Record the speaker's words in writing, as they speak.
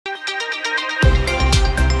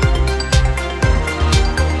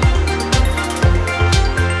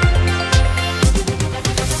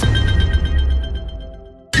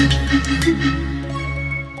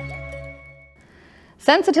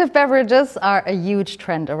Sensitive beverages are a huge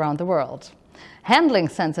trend around the world. Handling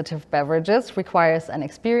sensitive beverages requires an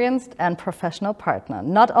experienced and professional partner,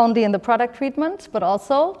 not only in the product treatment, but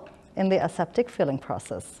also in the aseptic filling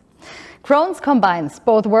process. Krones combines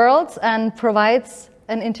both worlds and provides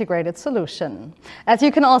an integrated solution. As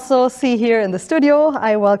you can also see here in the studio,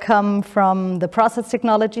 I welcome from the process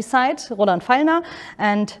technology side, Roland Feilner,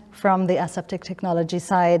 and from the aseptic technology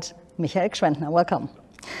side, Gschwendner. Welcome.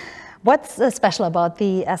 What's special about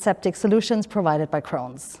the aseptic solutions provided by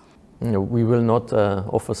Krones? We will not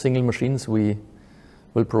offer single machines. We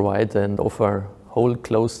will provide and offer whole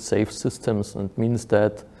closed safe systems, and it means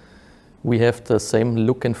that we have the same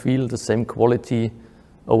look and feel, the same quality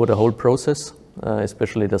over the whole process,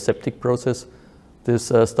 especially the aseptic process.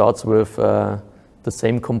 This starts with the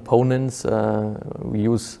same components we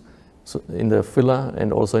use in the filler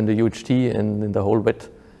and also in the UHT and in the whole wet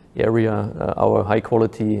area, our high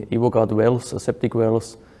quality EvoGuard valves, aseptic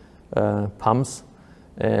valves, pumps.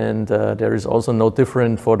 And there is also no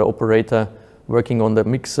different for the operator working on the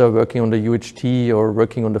mixer, working on the UHT or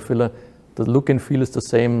working on the filler. The look and feel is the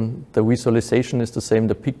same, the visualization is the same,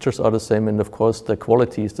 the pictures are the same, and of course the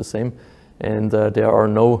quality is the same. And there are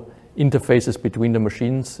no interfaces between the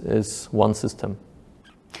machines, it's one system.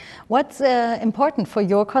 What's important for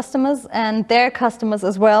your customers and their customers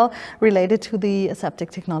as well related to the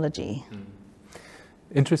aseptic technology?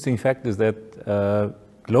 Interesting fact is that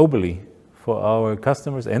globally, for our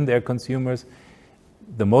customers and their consumers,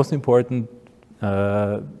 the most important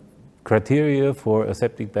criteria for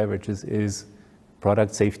aseptic beverages is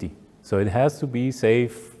product safety. So it has to be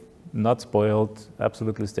safe, not spoiled,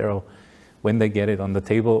 absolutely sterile when they get it on the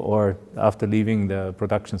table or after leaving the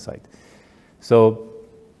production site. So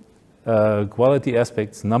quality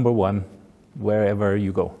aspects, number one, wherever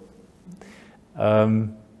you go.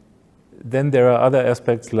 Then there are other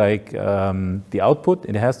aspects like the output.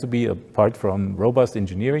 It has to be, apart from robust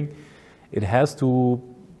engineering, it has to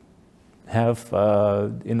have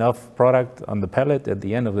enough product on the pallet at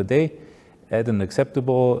the end of the day at an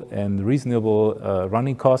acceptable and reasonable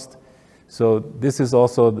running cost. So this is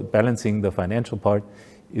also balancing the financial part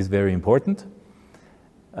is very important.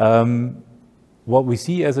 What we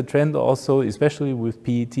see as a trend also, especially with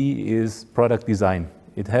PET, is product design.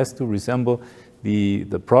 It has to resemble the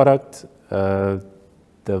product, the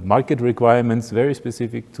market requirements, very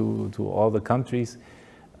specific to all the countries.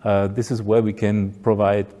 This is where we can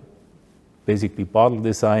provide basically bottle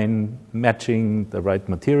design, matching the right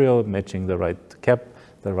material, matching the right cap,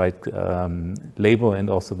 the right label, and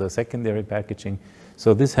also the secondary packaging.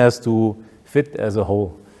 So this has to fit as a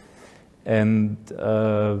whole. And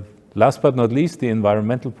last but not least, the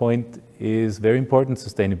environmental point is very important,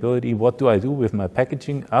 sustainability. What do I do with my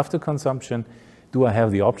packaging after consumption? Do I have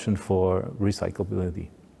the option for recyclability?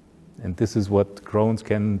 And this is what Krones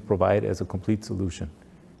can provide as a complete solution.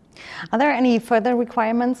 Are there any further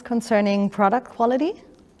requirements concerning product quality?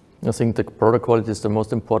 I think the product quality is the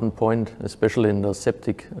most important point, especially in the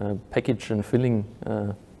aseptic package and filling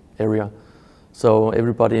area. So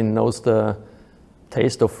everybody knows the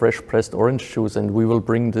taste of fresh pressed orange juice, and we will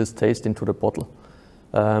bring this taste into the bottle.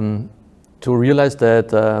 To realize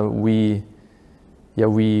that we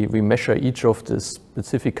measure each of the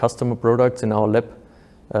specific customer products in our lab,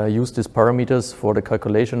 use these parameters for the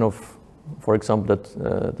calculation of, for example,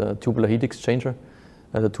 the tubular heat exchanger.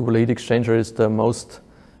 The tubular heat exchanger is the most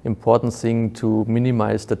important thing to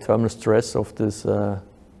minimize the thermal stress of these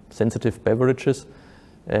sensitive beverages.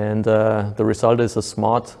 And the result is a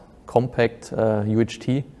smart, compact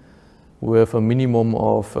UHT with a minimum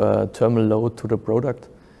of thermal load to the product.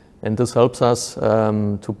 And this helps us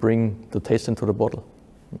to bring the taste into the bottle.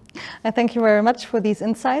 I thank you very much for these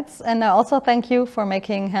insights, and I also thank you for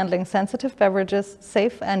making handling sensitive beverages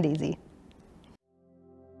safe and easy.